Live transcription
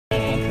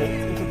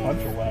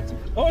bunch of wax.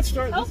 Oh, it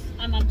started. Oh,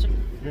 I'm on.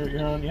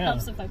 You're on, yeah.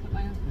 Helps if I put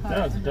my own.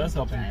 It does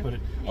help if you put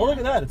it. Yeah. Oh, look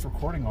at that. It's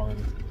recording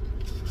already.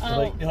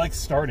 Oh. It like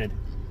started.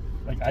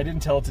 Like, I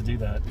didn't tell it to do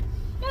that.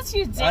 Yes,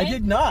 you did. I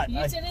did not.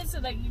 You did it so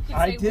that you could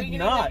I say did wiggity,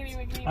 not. wiggity,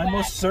 wiggity, I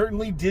most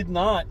certainly did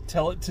not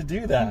tell it to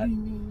do that.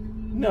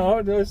 No,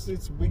 it's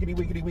wiggity,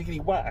 wiggity,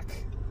 wiggity, whack.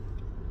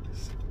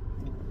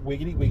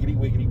 Wiggity, wiggity,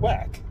 wiggity,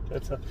 whack.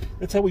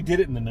 That's how we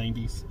did it in the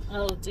 90s.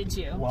 Oh, did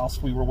you?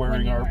 Whilst we were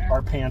wearing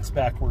our pants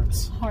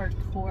backwards.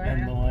 Hardcore.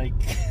 And like...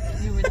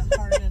 You were the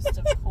hardest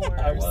of whores.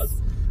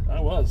 I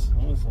was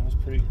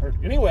pretty hard.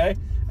 Anyway,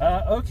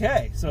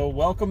 okay, so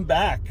welcome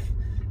back,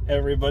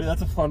 everybody.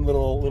 That's a fun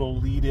little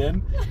lead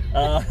in.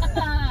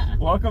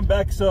 Welcome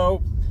back.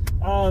 So,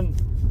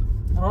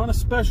 we're on a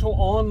special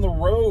on the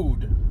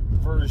road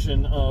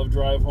version of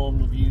Drive Home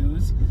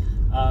Reviews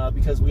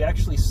because we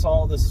actually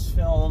saw this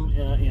film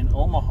in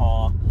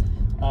Omaha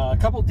a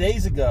couple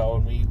days ago,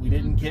 and we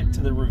didn't get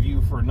to the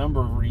review for a number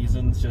of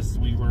reasons. Just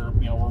we're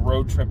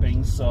road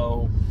tripping,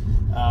 so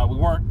we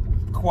weren't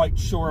quite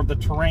sure of the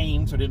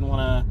terrain, so didn't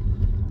want to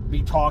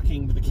be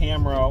talking to the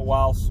camera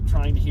whilst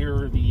trying to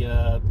hear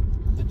the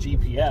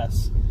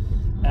GPS.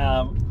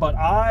 But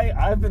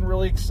I've been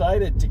really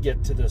excited to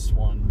get to this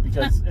one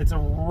because it's a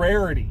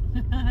rarity.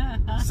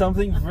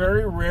 Something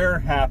very rare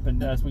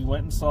happened as we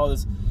went and saw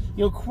this,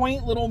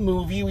 quaint little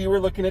movie. We were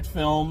looking at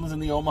films in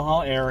the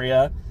Omaha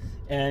area,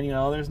 and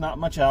there's not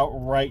much out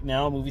right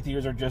now. Movie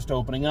theaters are just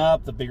opening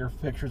up. The bigger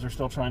pictures are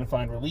still trying to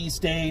find release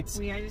dates.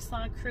 We already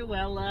saw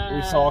Cruella.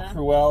 We saw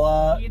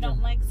Cruella. You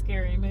don't like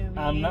scary movies.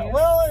 I'm not.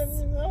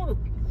 Well,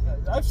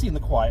 I've seen The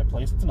Quiet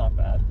Place. It's not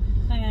bad.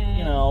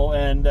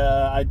 And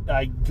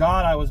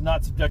I was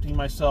not subjecting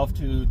myself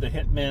to the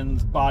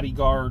hitman's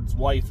bodyguard's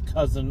wife,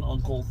 cousin,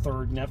 uncle,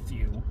 third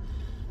nephew.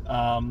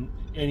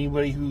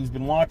 Anybody who's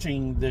been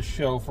watching this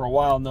show for a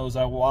while knows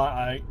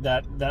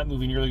that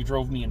movie nearly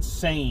drove me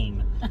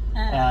insane.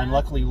 And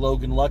luckily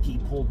Logan Lucky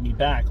pulled me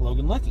back.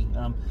 Logan Lucky.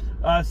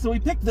 So we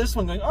picked this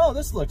one, going, oh,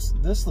 this looks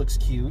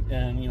cute,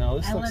 and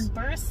this Ellen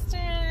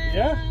Burstyn.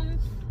 Yeah.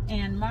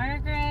 And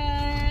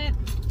Margaret.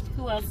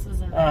 Who else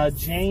is in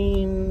this?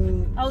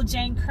 Jane. Oh,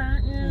 Jane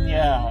Curtin.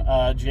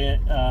 Yeah.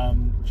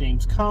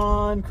 James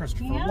Caan,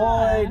 Christopher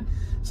Lloyd.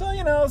 So,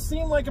 it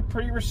seemed like a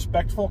pretty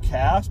respectful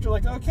cast. You're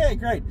like, okay,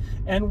 great.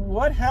 And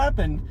what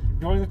happened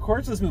during the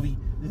course of this movie?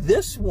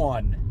 This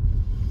one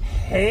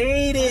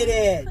hated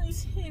it. I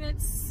hate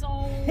it so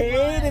much.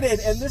 Hated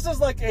it. And this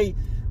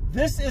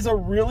is a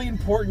really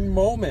important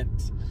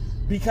moment.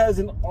 Because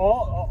in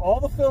all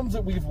the films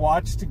that we've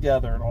watched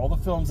together and all the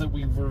films that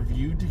we've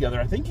reviewed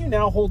together, I think you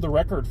now hold the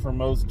record for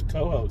most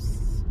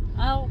co-hosts.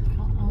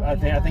 I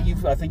think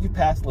you've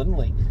passed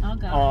Lindley. Oh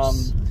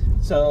gosh.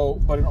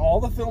 But in all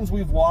the films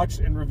we've watched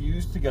and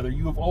reviews together,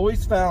 you have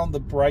always found the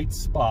bright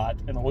spot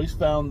and always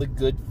found the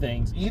good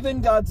things.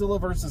 Even Godzilla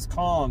vs.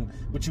 Kong,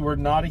 which you were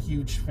not a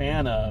huge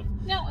fan of.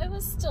 No, it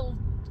was still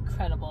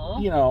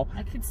credible.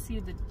 I could see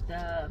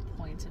the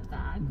point of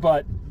that.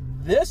 But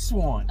this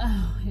one,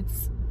 oh,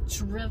 it's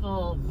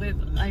drivel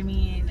with. I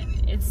mean,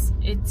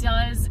 it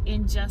does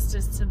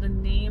injustice to the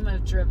name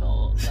of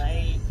drivel.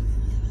 Like,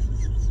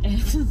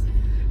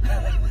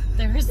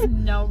 there is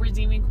no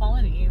redeeming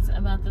qualities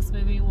about this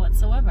movie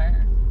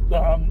whatsoever.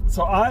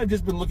 So I've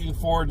just been looking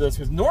forward to this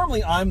because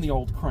normally I'm the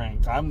old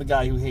crank. I'm the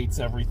guy who hates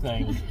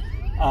everything.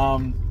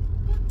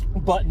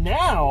 But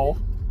now,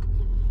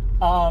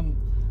 I'm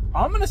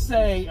gonna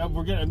say I'm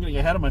getting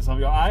ahead of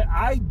myself.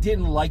 I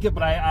didn't like it,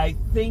 but I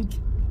think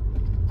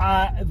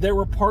there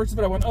were parts of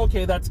it I went,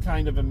 okay, that's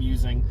kind of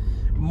amusing.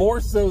 More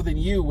so than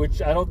you,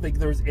 which I don't think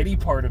there was any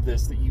part of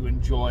this that you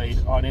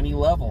enjoyed on any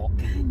level.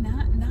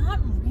 God, not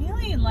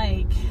really.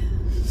 Like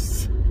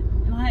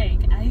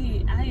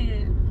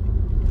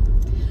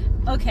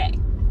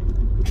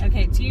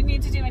Okay, do you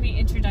need to do any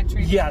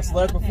introductory? Yes,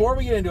 before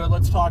we get into it,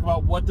 let's talk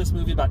about what this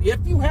movie is about.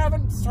 If you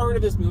haven't heard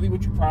of this movie,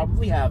 which you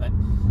probably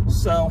haven't,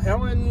 so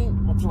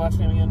Helen, what's her last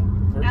name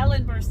again?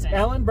 Ellen Burstyn.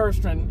 Ellen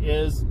Burstyn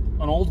is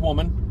an old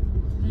woman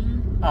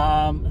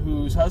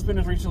whose husband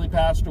has recently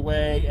passed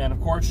away, and of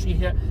course she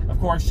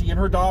and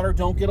her daughter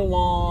don't get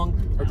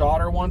along. Her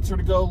daughter wants her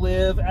to go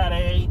live at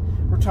a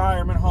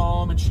retirement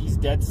home, and she's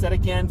dead set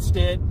against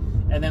it.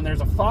 And then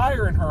there's a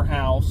fire in her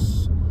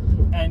house,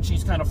 and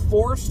she's kind of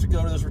forced to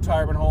go to this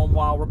retirement home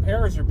while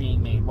repairs are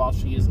being made. While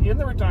she is in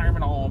the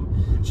retirement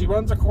home, she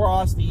runs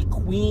across the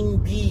queen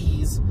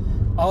bees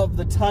of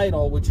the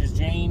title, which is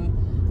Jane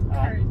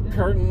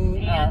Curtin,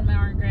 and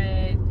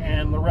Margaret,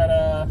 and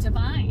Loretta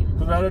Devine,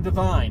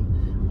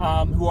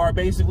 who are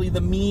basically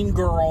the mean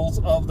girls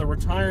of the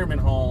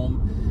retirement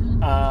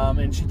home.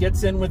 And she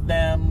gets in with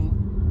them.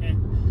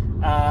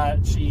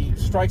 She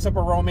strikes up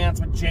a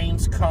romance with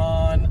James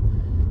Caan,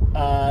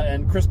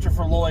 and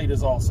Christopher Lloyd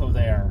is also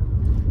there.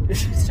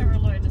 Christopher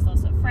Lloyd is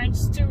also. French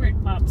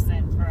Stewart pops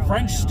in for a while.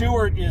 French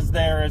Stewart is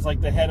there as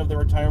like the head of the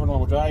retirement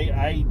home, which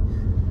I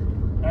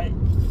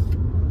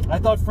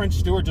thought French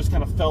Stewart just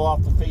kind of fell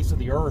off the face of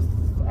the earth.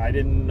 I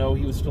didn't know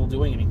he was still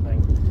doing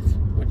anything,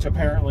 which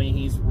apparently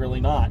he's really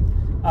not.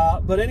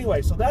 But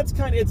anyway, so that's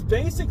kind of, it's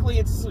basically,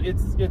 it's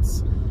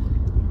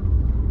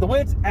the way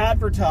it's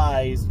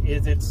advertised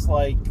is it's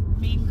like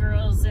Mean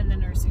Girls in the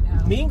nursing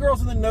home. Mean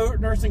Girls in the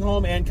nursing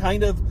home and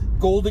kind of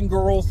Golden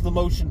Girls, the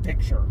motion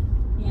picture.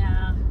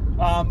 Yeah.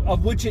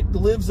 Of which it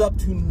lives up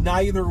to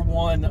neither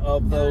one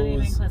of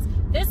those.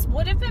 This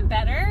would have been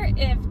better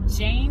if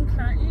Jane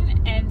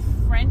Curtin and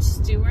French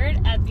Stewart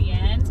at the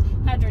end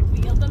had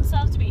revealed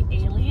themselves to be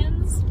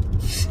aliens.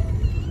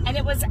 And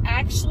it was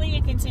actually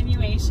a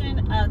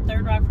continuation of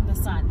Third Rock from the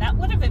Sun. That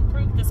would have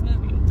improved this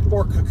movie.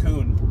 Or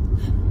Cocoon.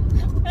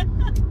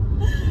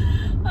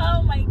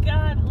 Oh my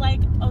god,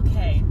 like,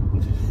 okay.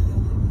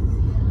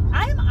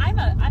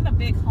 I'm a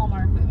big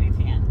Hallmark movie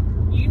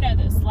fan. You know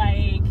this,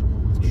 like,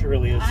 she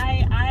really is.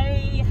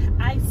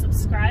 I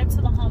subscribe to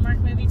the Hallmark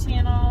movie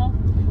channel.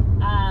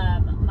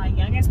 My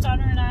youngest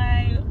daughter and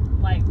I,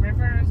 like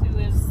River, who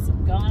is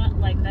gone,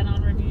 like, been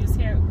on reviews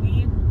here,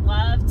 we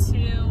love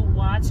to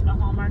watch a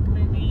Hallmark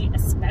movie,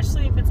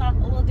 especially if it's a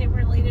holiday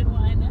related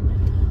one.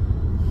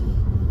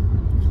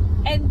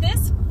 And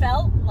this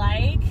felt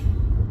like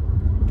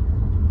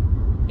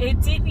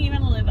it didn't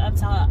even live up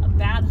to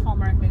bad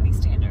Hallmark movie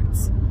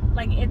standards.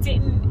 Like, it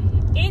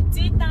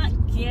did not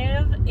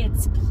give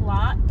its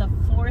plot the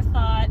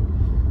forethought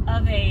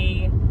of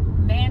a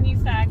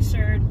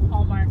manufactured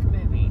Hallmark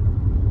movie.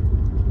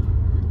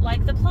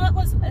 Like, the plot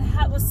was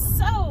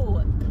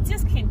so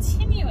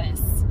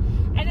discontinuous.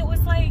 And it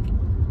was like,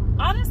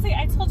 honestly,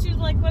 I told you,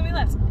 like, when we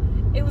left,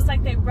 it was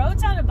like they wrote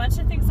down a bunch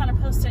of things on a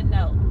post-it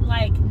note,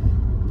 like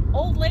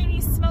old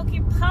ladies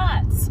smoking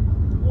pots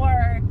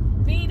or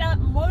beat up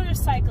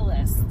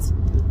motorcyclists.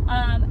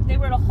 They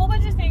wrote a whole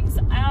bunch of things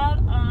out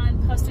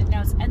on post-it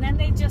notes, and then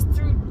they just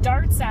threw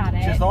darts at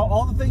it. Just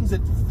all the things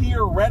that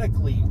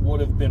theoretically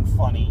would have been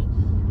funny.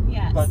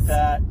 Yes. But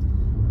that,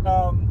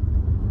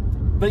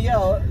 but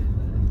yeah,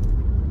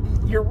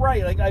 you're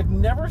right. Like, I've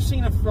never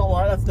seen a film,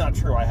 well, that's not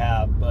true, I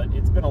have, but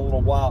it's been a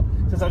little while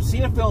since I've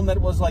seen a film that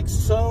was like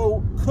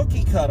so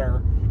cookie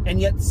cutter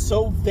and yet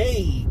so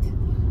vague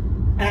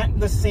at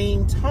the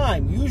same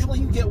time. Usually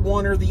you get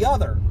one or the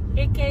other.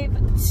 It gave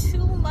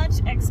too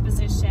much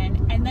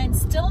exposition and then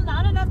still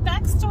not enough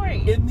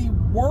backstory. In the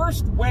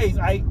worst ways.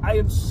 I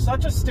am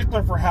such a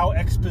stickler for how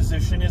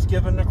exposition is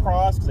given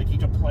across, because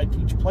I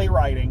teach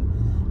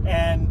playwriting,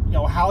 and you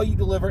know how you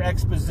deliver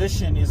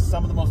exposition is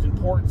some of the most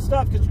important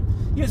stuff, because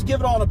you just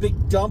give it all in a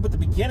big dump at the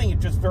beginning.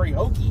 It's just very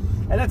hokey,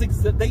 and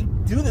they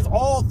do this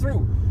all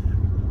through.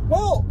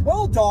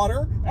 Well,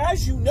 daughter,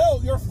 as you know,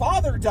 your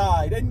father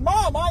died, and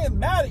Mom, I am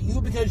mad at you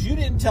because you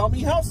didn't tell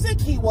me how sick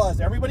he was.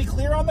 Everybody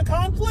clear on the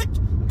conflict?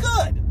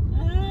 Good.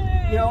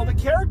 You know, the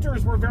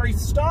characters were very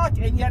stock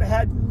and yet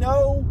had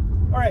no.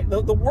 All right,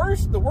 the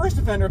worst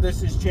offender of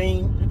this is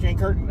Jane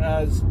Curtin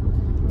as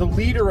the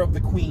leader of the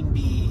Queen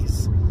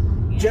Bees.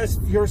 Yes.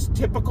 Just your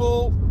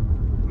typical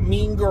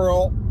mean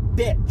girl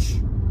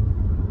bitch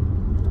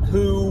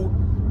who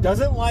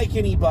doesn't like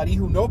anybody,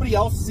 who nobody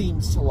else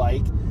seems to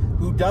like,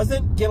 who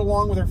doesn't get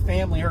along with her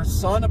family. Her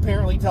son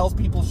apparently tells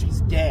people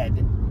she's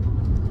dead.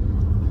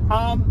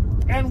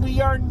 And we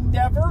are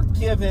never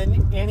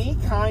given any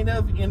kind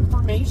of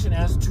information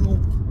as to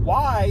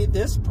why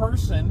this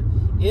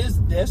person is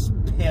this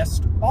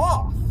pissed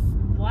off.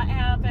 What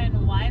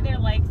happened? Why they're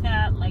like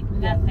that? Like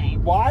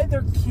nothing. Why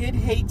their kid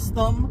hates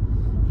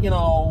them? You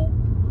know,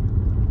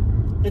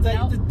 it's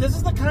like, this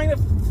is the kind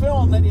of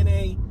film that in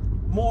a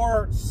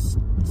more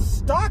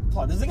stock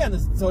plot.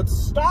 So it's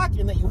stock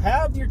in that you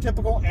have your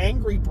typical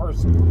angry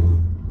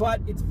person,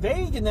 but it's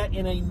vague in that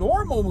in a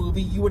normal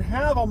movie you would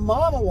have a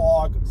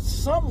monologue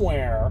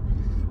somewhere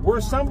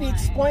where somebody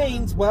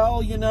explains,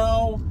 well, you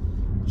know,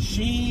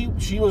 she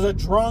was a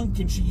drunk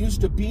and she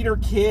used to beat her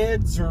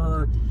kids,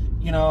 or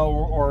you know,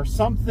 or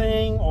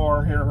something,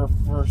 or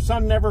her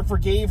son never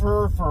forgave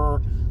her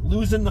for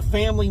losing the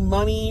family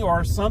money,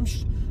 or some.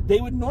 They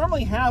would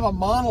normally have a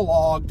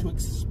monologue to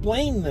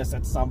explain this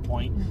at some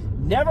point.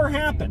 Never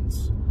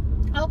happens.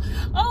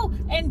 Oh,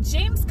 and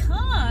James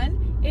Caan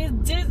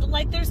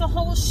there's a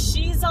whole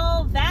she's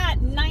all that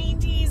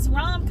 90s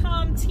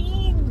rom-com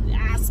teen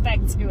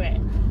aspect to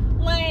it.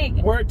 Like,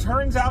 where it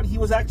turns out he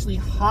was actually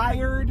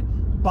hired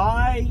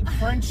by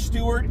French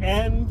Stewart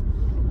and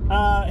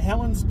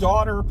Helen's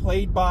daughter,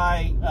 played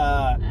by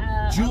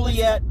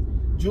Juliet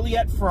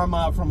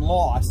from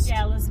Lost.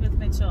 Yeah, Elizabeth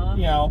Mitchell.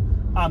 You know,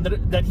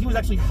 that he was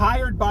actually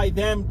hired by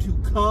them to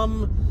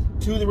come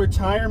to the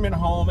retirement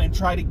home and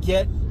try to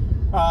get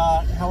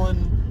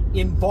Helen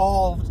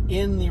involved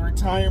in the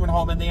retirement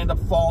home, and they end up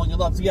falling in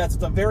love. So yes,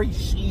 it's a very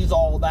she's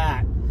all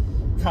that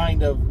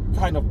kind of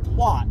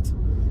plot.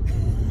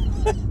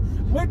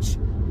 Which,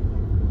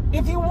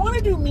 if you want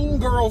to do Mean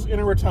Girls in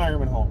a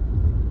retirement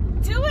home,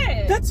 do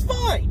it. That's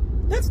fine.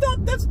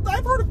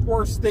 I've heard of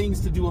worse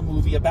things to do a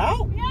movie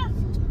about. Yeah.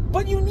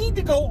 But you need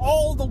to go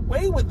all the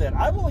way with it.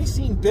 I've only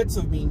seen bits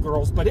of Mean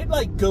Girls, but it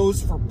like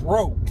goes for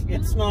broke.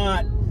 It's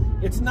not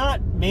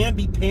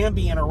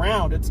mamby-pambying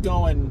around. It's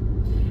going.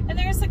 And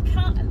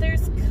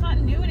there's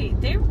continuity.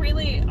 They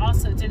really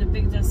also did a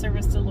big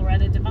disservice to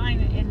Loretta Devine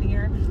in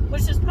here,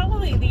 which is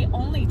probably the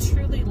only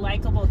truly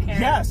likable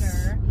character.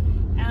 Yes.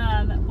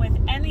 With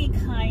any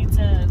kind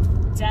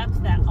of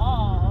depth at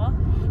all.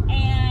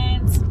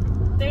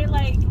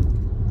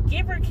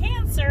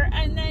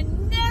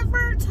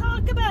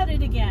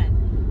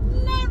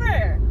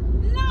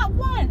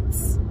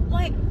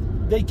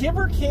 They give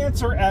her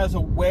cancer as a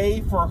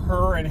way for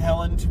her and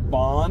Helen to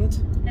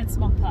bond. And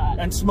smoke pot.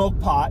 And smoke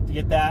pot to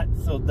get that,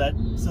 so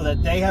that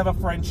they have a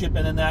friendship,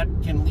 and then that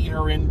can lead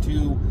her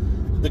into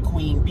the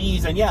queen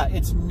bees. And yeah,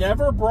 it's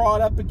never brought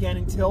up again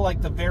until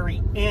like the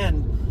very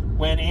end,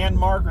 when Anne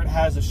Margaret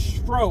has a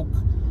stroke,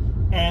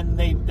 and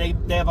they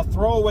have a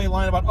throwaway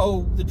line about,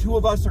 oh, the two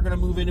of us are going to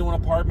move into an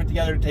apartment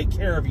together to take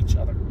care of each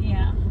other.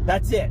 Yeah.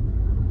 That's it.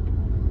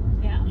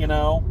 Yeah. You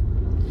know?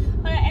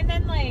 And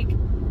then, like,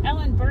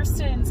 Ellen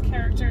Burstyn's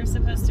character is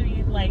supposed to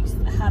be, like,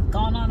 have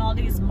gone on all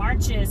these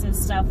marches and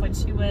stuff when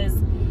she was,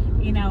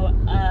 you know,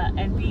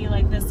 and be,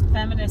 like, this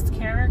feminist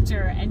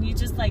character. And you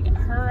just, like,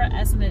 her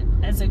as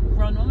a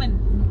grown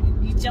woman,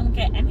 you don't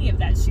get any of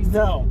that. She's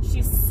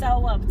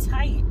so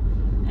uptight.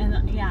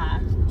 And, yeah.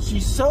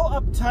 She's so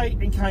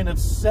uptight and kind of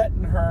set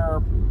in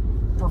her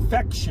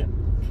perfection.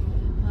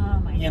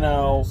 Oh, my gosh.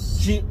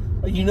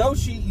 You know,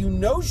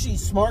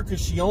 she's smart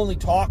because she only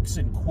talks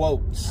in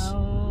quotes.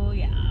 Oh,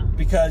 yeah.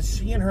 Because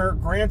she and her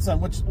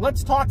grandson, which,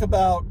 let's talk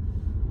about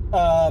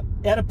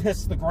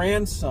Oedipus the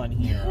grandson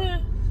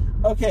here.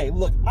 Okay,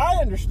 look, I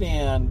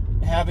understand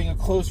having a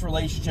close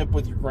relationship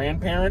with your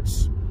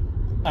grandparents.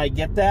 I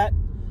get that.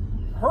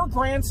 Her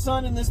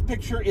grandson in this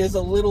picture is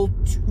a little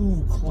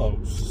too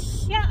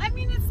close. Yeah, I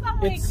mean, it's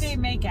not like they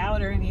make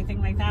out or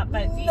anything like that,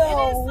 but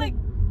no. It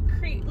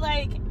is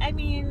like, I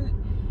mean,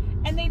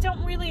 and they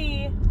don't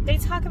really, they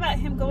talk about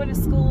him going to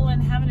school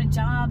and having a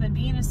job and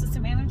being an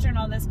assistant manager and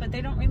all this, but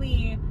they don't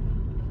really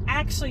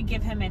actually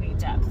give him any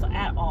depth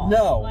at all.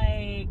 No.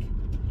 Like,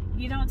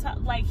 you don't talk,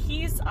 like,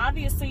 he's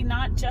obviously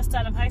not just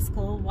out of high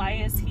school. Why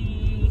is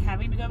he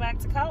having to go back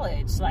to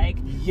college? Like,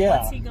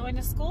 what's he going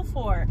to school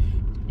for?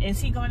 Is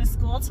he going to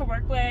school to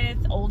work with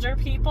older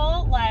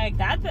people? Like,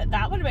 that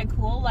would have been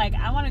cool. Like,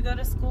 I want to go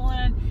to school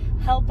and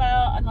help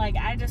out. And, like,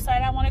 I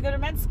decide I want to go to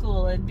med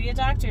school and be a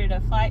doctor to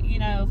fight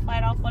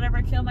off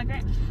whatever killed my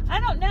grand. I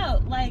don't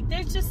know. Like,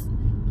 there's just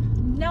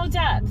no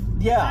depth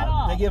at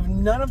all. They give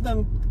none of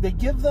them, they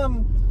give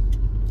them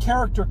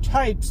character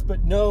types,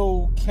 but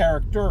no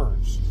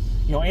characters.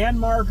 You know, Anne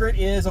Margaret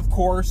is, of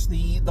course,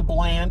 the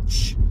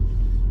Blanche,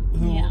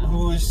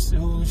 who's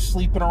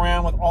sleeping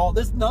around with all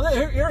this. No,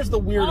 here's the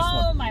weirdest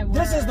one. Oh, my word.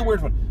 This is the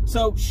weird one.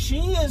 So she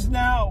is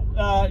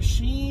now,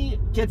 she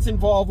gets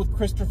involved with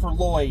Christopher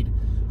Lloyd,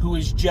 who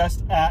is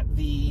just at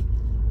the,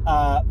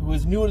 who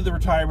is new to the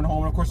retirement home,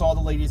 and of course all the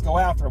ladies go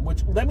after him,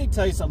 which, let me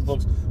tell you something,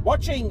 folks.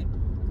 Watching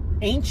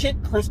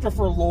ancient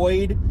Christopher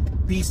Lloyd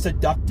be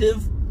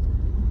seductive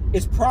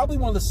is probably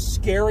one of the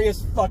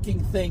scariest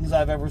fucking things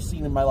I've ever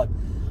seen in my life.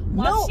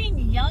 Watching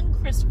young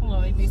Christopher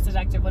Lloyd be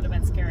seductive would have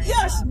been scary.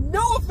 Yes,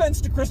 no offense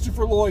to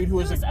Christopher Lloyd,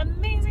 who is an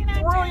amazing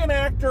actor. Brilliant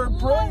actor,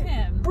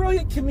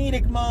 brilliant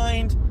comedic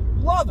mind.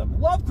 Love him.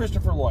 Love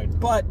Christopher Lloyd.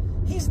 But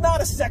he's not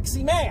a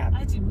sexy man.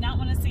 I do not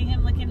want to see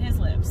him licking his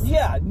lips.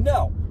 Yeah,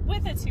 no.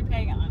 With a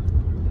toupee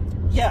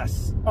on.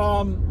 Yes.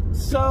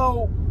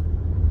 So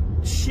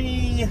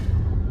she's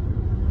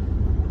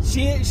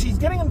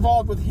getting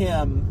involved with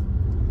him.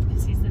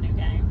 Because he's the new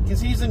guy. Because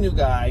he's the new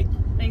guy.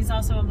 But he's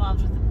also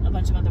involved with a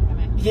bunch of other women.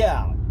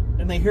 Yeah.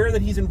 And they hear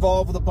that he's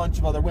involved with a bunch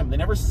of other women. They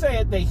never say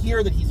it. They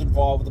hear that he's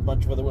involved with a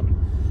bunch of other women.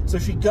 So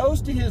she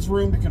goes to his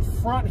room to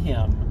confront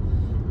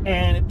him.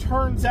 And it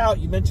turns out,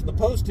 you mentioned the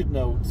Post-it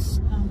notes.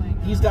 Oh my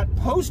God. He's got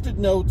Post-it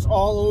notes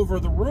all over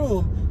the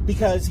room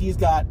because he's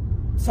got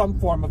some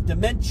form of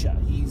dementia.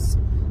 He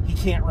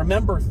can't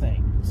remember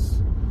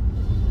things.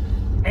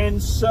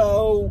 And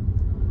so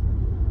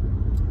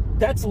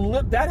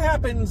that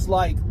happens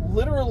like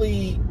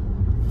literally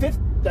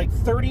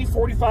 30,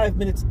 45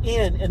 minutes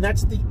in, and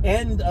that's the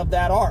end of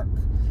that arc.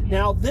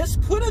 Now, this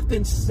could have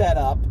been set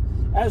up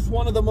as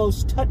one of the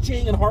most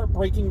touching and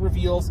heartbreaking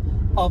reveals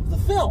of the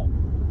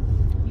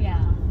film.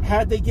 Yeah.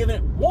 Had they given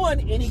it, one,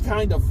 any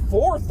kind of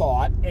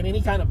forethought and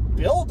any kind of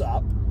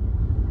build-up,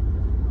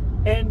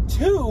 and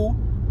two,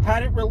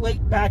 had it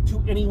relate back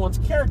to anyone's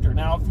character.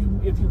 Now,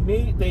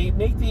 they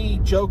make the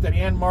joke that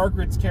Anne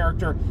Margaret's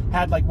character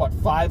had, like, what,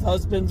 5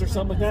 husbands or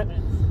something like that?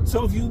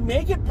 So if you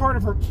make it part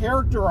of her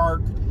character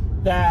arc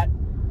that,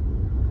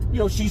 you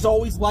know, she's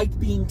always liked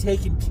being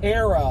taken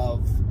care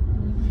of,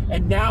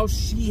 and now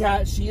she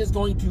is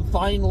going to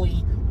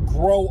finally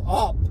grow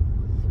up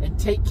and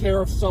take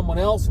care of someone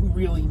else who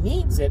really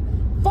needs it,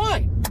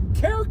 fine.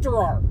 Character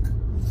arc.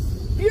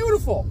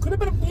 Beautiful. Could have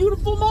been a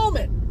beautiful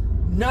moment.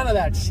 None of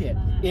that shit.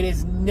 It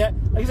is, like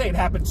I say, it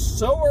happened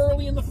so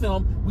early in the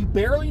film. We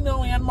barely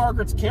know Anne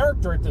Margaret's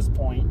character at this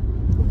point.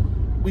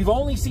 We've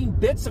only seen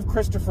bits of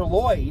Christopher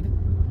Lloyd.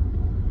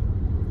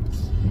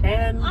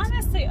 And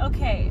honestly,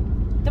 okay,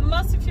 the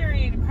most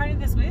infuriating part of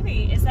this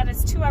movie is that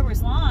it's 2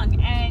 hours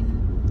long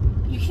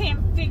and you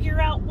can't figure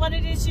out what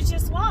it is you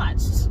just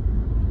watched.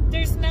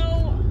 There's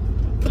no,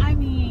 I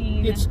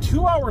mean, it's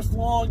 2 hours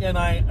long, and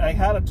I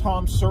had a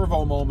Tom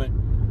Servo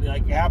moment,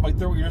 like halfway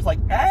through. You're just like,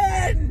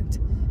 end,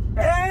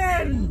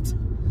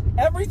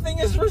 everything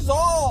is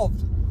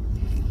resolved.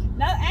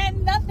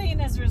 And nothing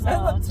is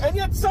resolved. And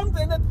yet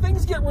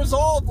things get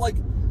resolved. Like,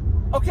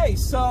 okay,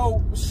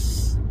 so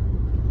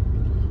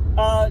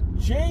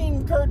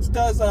Jane Kurtz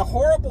does a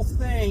horrible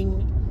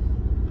thing.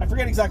 I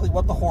forget exactly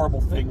what the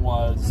horrible thing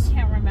was. I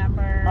can't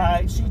remember.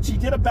 She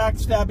did a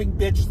backstabbing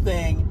bitch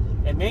thing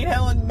and made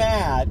Helen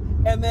mad,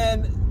 and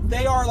then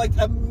they are like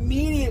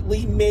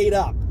immediately made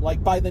up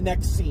like by the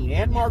next scene.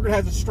 Anne Margaret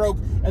has a stroke,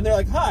 and they're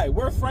like, "Hi,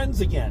 we're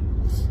friends again."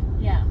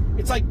 Yeah.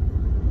 It's like,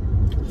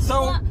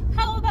 so. Well,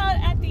 how about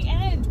at the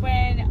end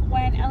when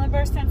Ellen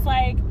Burstyn's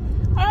like,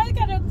 I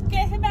gotta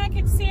get him back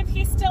and see if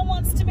he still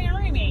wants to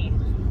marry me.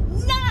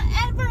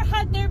 Not ever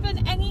had there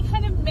been any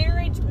kind of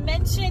marriage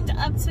mentioned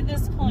up to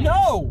this point.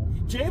 No!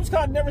 James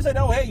Caan never said,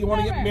 oh, hey, you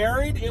want to get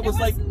married? It was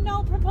like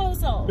no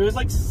proposal. It was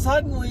like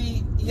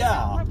suddenly,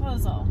 yeah. No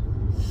proposal.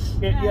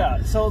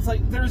 Yeah, so it's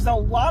like there's a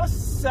lot of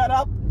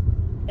setup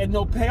and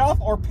no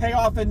payoff, or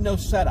payoff and no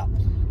setup.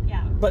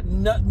 Yeah. But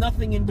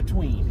nothing in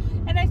between.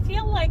 And I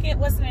feel like it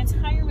was an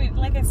entire movie.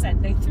 Like I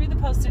said, they threw the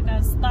post-it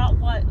notes, thought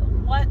what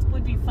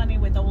would be funny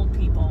with old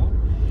people.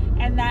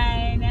 And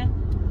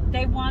then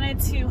they wanted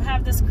to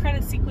have this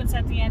credit sequence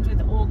at the end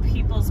with old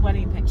people's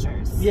wedding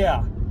pictures.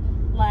 Yeah.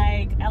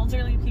 Like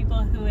elderly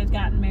people who had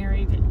gotten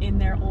married in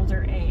their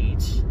older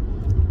age.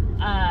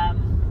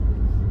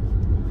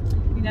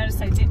 You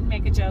notice I didn't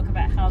make a joke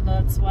about how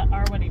that's what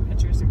our wedding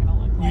pictures are going to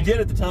look like. You did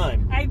at the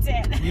time. I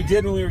did. You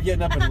did when we were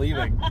getting up and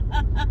leaving.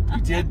 You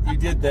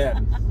did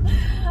then.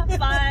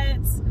 But,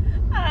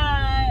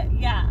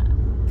 yeah.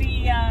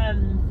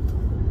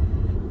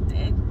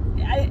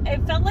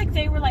 It felt like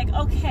they were like,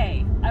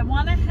 okay, I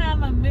want to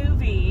have a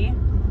movie.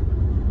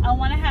 I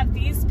want to have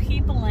these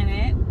people in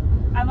it.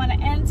 I want to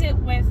end it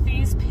with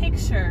these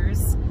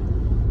pictures.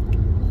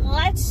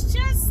 Let's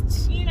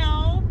just, you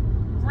know,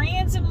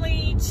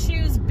 randomly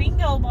choose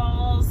bingo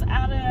balls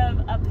out of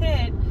a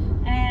pit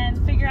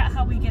and figure out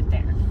how we get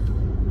there.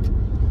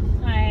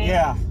 Like,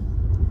 yeah.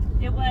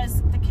 It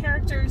was, the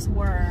characters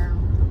were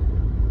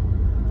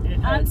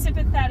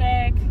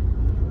unsympathetic,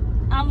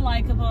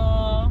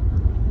 unlikable,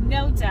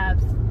 no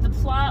depth. The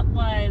plot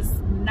was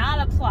not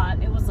a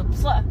plot, it was a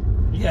plot.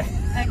 Yeah.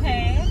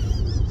 Okay?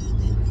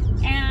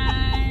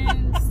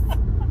 And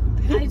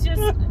I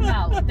just,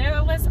 no,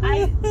 there was,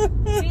 I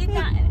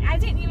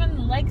didn't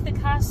even like the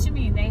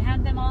costuming. They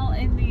had them all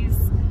in these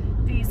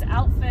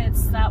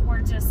outfits that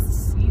were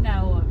just, you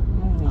know,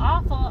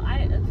 awful.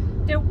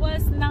 There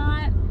was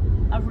not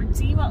a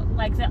redeemable,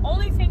 like the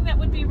only thing that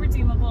would be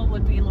redeemable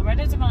would be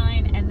Loretta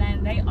Devine, and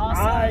then they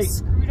also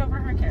screwed over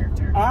her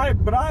character.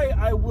 But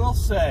I will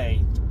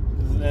say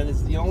that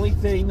it's the only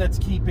thing that's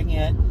keeping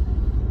it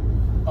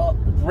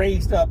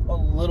raised up a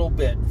little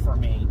bit for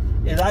me,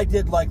 is I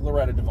did like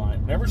Loretta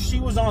Devine. Whenever she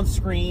was on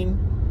screen,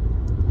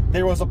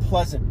 there was a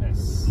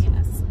pleasantness.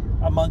 Yes.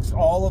 Amongst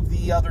all of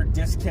the other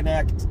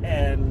disconnect,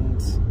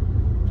 and,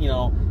 you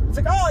know, it's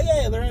like, oh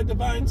yeah, Loretta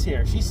Devine's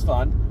here. She's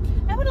fun.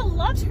 I would have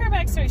loved her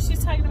backstory.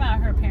 She's talking about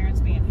her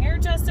parents being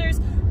hairdressers,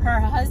 her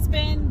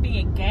husband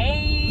being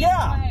gay.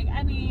 Yeah. Like,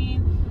 I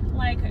mean,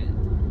 like,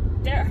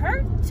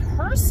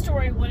 her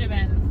story would have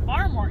been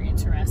far more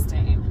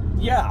interesting.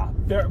 Yeah,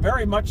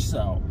 very much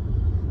so.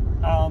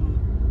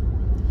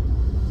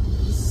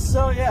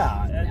 So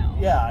yeah, No.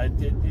 Yeah, it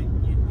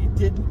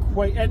didn't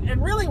quite,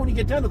 and really when you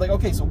get down to like,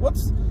 okay, so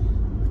what's,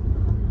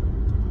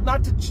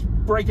 not to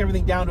break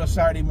everything down to a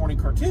Saturday morning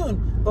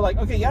cartoon, but like,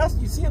 okay,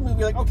 you see a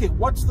movie, like, okay,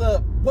 what's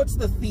the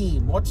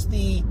theme? What's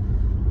the,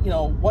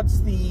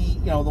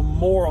 the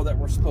moral that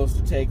we're supposed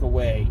to take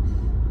away?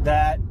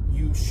 That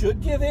you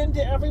should give in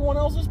to everyone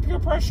else's peer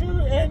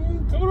pressure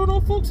and go to an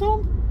old folks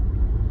home?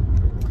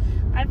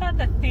 I thought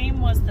the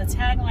theme was the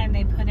tagline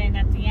they put in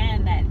at the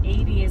end, that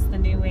 80 is the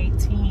new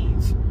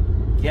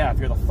 18. Yeah, if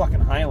you're the fucking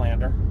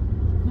Highlander.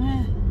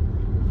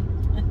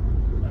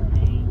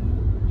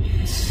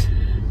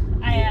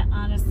 I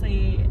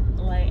honestly,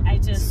 like, I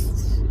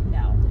just,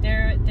 no.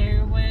 There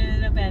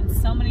would have been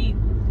so many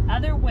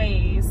other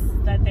ways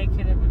that they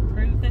could have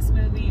improved this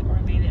movie or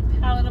made it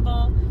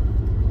palatable.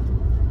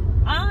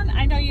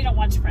 I know you don't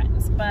watch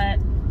Friends, but,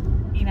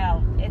 you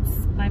know, it's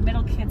my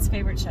middle kid's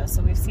favorite show,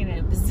 so we've seen it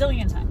a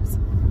bazillion times.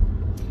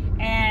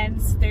 And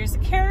there's a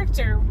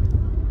character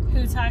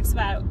who talks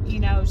about, you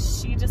know,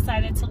 she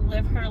decided to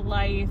live her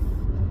life,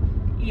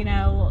 you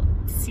know,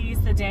 seize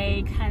the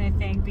day kind of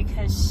thing,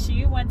 because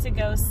she went to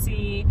go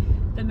see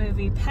the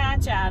movie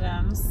Patch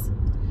Adams,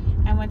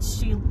 and when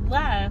she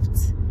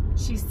left,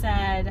 she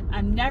said,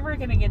 I'm never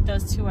going to get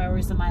those 2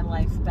 hours of my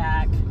life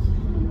back.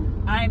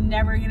 I'm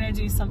never going to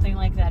do something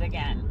like that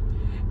again.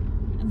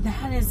 And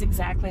that is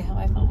exactly how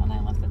I felt when I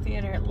left the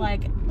theater.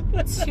 Like,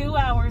 2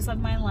 hours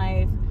of my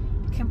life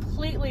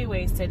completely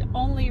wasted,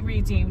 only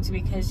redeemed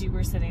because you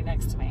were sitting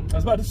next to me. I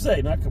was about to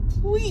say, not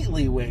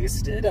completely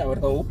wasted, I would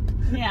hope.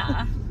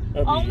 Yeah.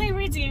 Only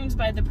redeemed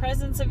by the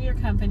presence of your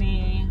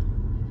company.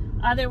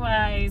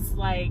 Otherwise,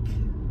 like,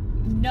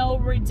 no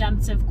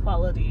redemptive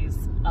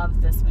qualities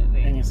of this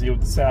movie. And you see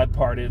what the sad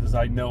part is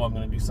I know I'm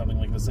going to do something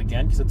like this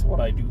again, because it's what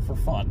I do for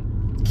fun.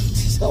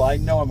 So I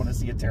know I'm going to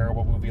see a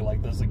terrible movie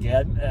like this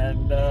again,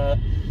 and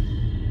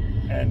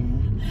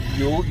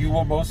you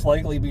will most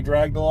likely be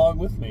dragged along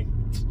with me.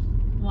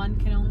 One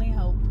can only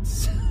hope.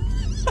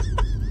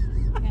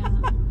 Yeah.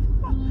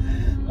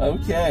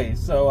 Okay,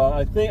 so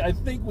I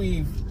think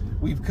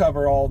we've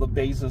covered all the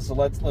bases. So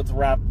let's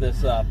wrap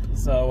this up.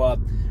 So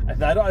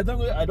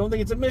I don't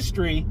think it's a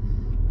mystery.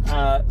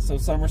 So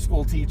summer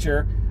school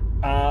teacher,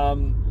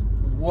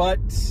 what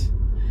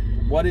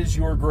is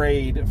your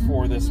grade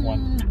for this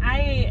one?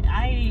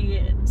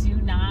 I do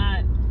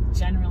not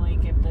generally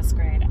give this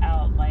grade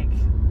out, like,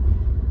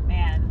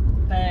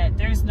 man, but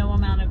there's no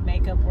amount of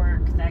makeup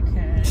work that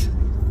could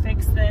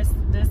fix this.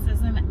 This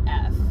is an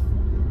F.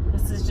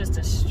 This is just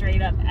a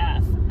straight up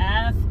F.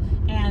 F,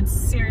 and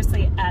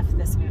seriously F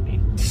this movie.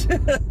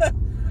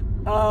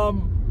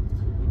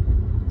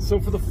 So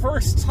for the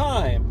first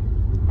time,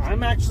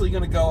 I'm actually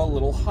going to go a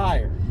little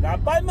higher.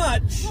 Not by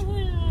much.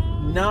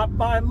 Not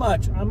by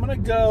much.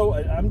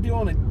 I'm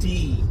doing a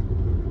D.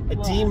 A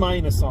D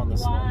minus on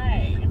this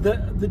Why? one.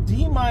 The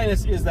D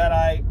minus is that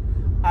I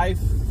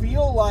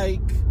feel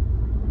like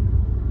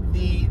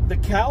the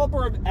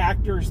caliber of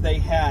actors they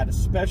had,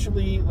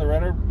 especially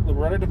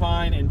Loretta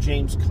Devine and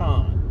James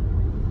Caan,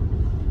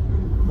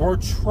 were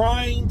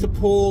trying to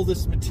pull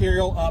this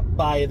material up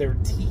by their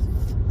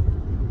teeth.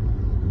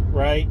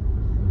 Right?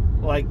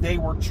 Like, they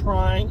were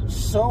trying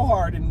so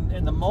hard,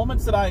 and the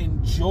moments that I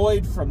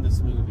enjoyed from this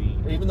movie,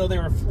 even though they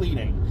were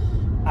fleeting,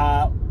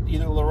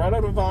 either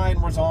Loretta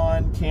Devine was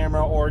on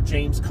camera or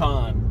James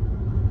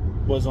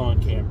Caan was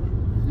on camera.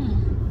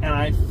 And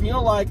I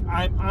feel like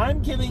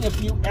I'm giving a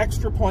few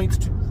extra points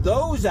to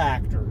those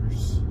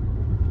actors,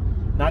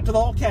 not to the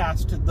whole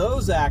cast, to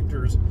those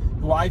actors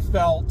who I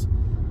felt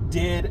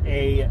did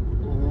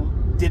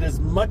as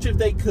much as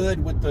they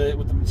could with the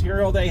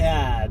material they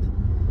had.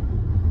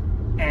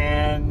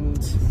 And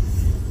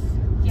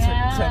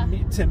yeah.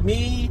 to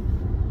me,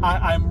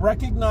 I'm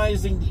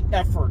recognizing the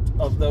effort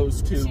of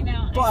those two. You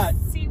know, but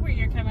I see where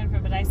you're coming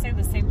from, but I say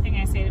the same thing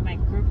I say to my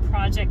group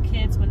project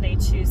kids when they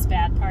choose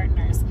bad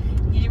partners.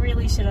 You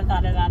really should have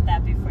thought about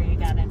that before you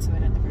got into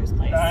it in the first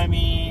place. I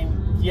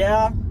mean,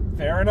 yeah,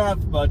 fair enough,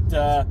 but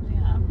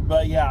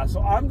yeah.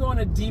 So I'm going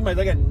to D minus.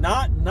 Again,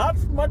 not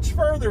much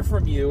further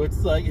from you.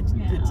 It's like it's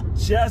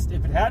just,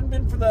 if it hadn't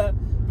been for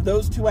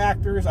those two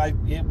actors,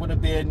 it would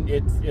have been.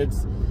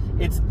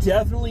 It's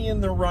definitely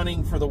in the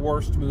running for the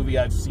worst movie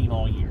I've seen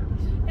all year.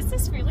 Is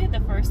this really the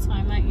first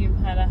time that you've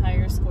had a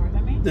higher score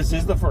than me? This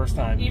is the first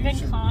time. Even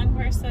Kong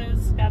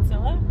versus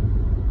Godzilla?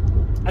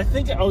 I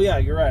think, oh yeah,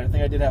 you're right. I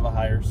think I did have a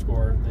higher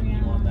score than you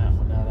on that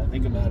one, now that I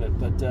think about it.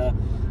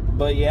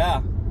 But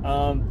yeah.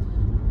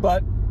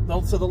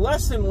 So the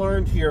lesson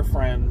learned here,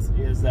 friends,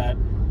 is that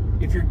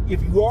if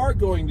you are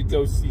going to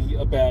go see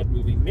a bad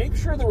movie, make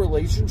sure the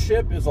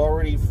relationship is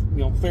already,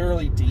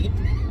 fairly deep.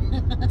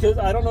 Because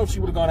I don't know if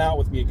she would have gone out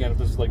with me again if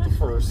this was like the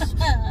first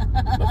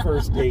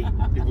date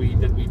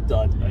that we've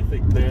done. I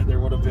think there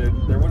would have been,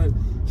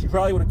 she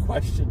probably would have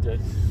questioned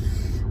it.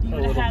 You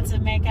would have had to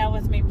make out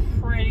with me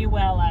pretty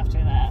well after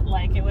that.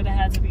 Like, it would have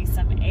had to be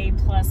some A++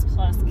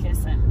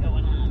 kissing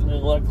going on.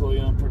 And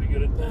luckily, I'm pretty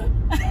good at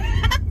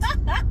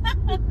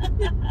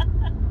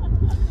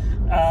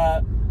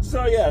that.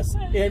 So yes.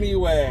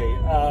 Anyway,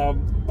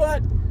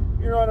 but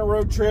you're on a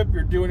road trip.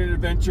 You're doing an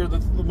adventure. The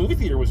movie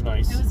theater was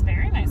nice. It was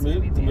very nice. The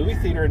movie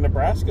theater in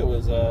Nebraska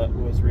was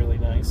really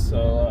nice.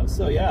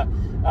 So yeah.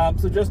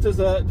 So just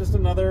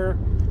another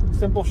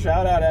simple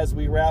shout out as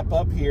we wrap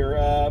up here.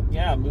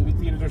 Movie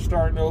theaters are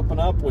starting to open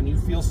up. When you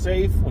feel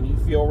safe, when you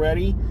feel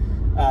ready,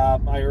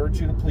 I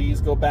urge you to please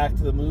go back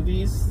to the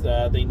movies.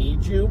 They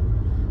need you.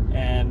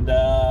 And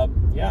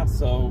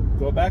so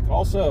go back.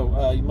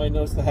 Also, you might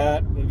notice the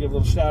hat. I'm gonna give a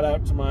little shout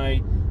out to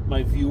my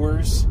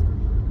viewers,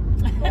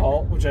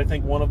 which I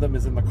think one of them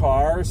is in the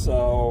car.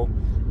 So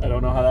I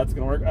don't know how that's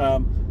gonna work.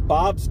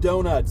 Bob's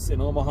Donuts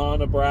in Omaha,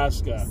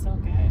 Nebraska. So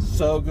good.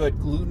 So good.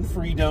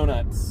 Gluten-free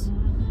donuts.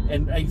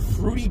 And a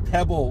Fruity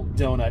Pebble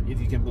donut, if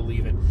you can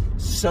believe it.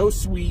 So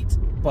sweet,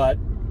 but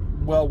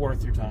well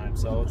worth your time.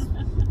 So it's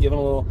giving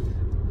a little.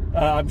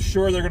 I'm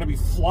sure they're going to be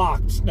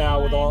flocked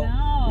now with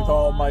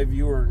all my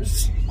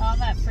viewers. All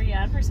that free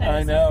advertising.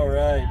 I know,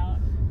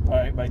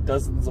 right? My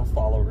dozens of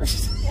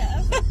followers.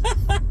 Yes.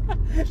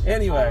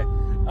 Anyway,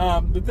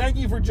 but thank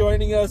you for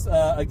joining us.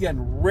 Again,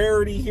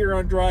 rarity here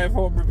on Drive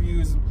Home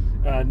Reviews.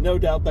 No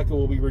doubt Becca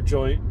will be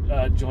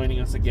joining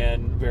us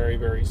again very,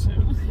 very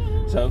soon.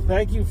 So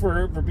thank you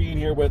for being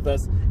here with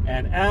us.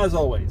 And as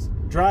always,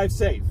 drive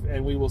safe,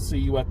 and we will see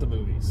you at the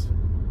movies.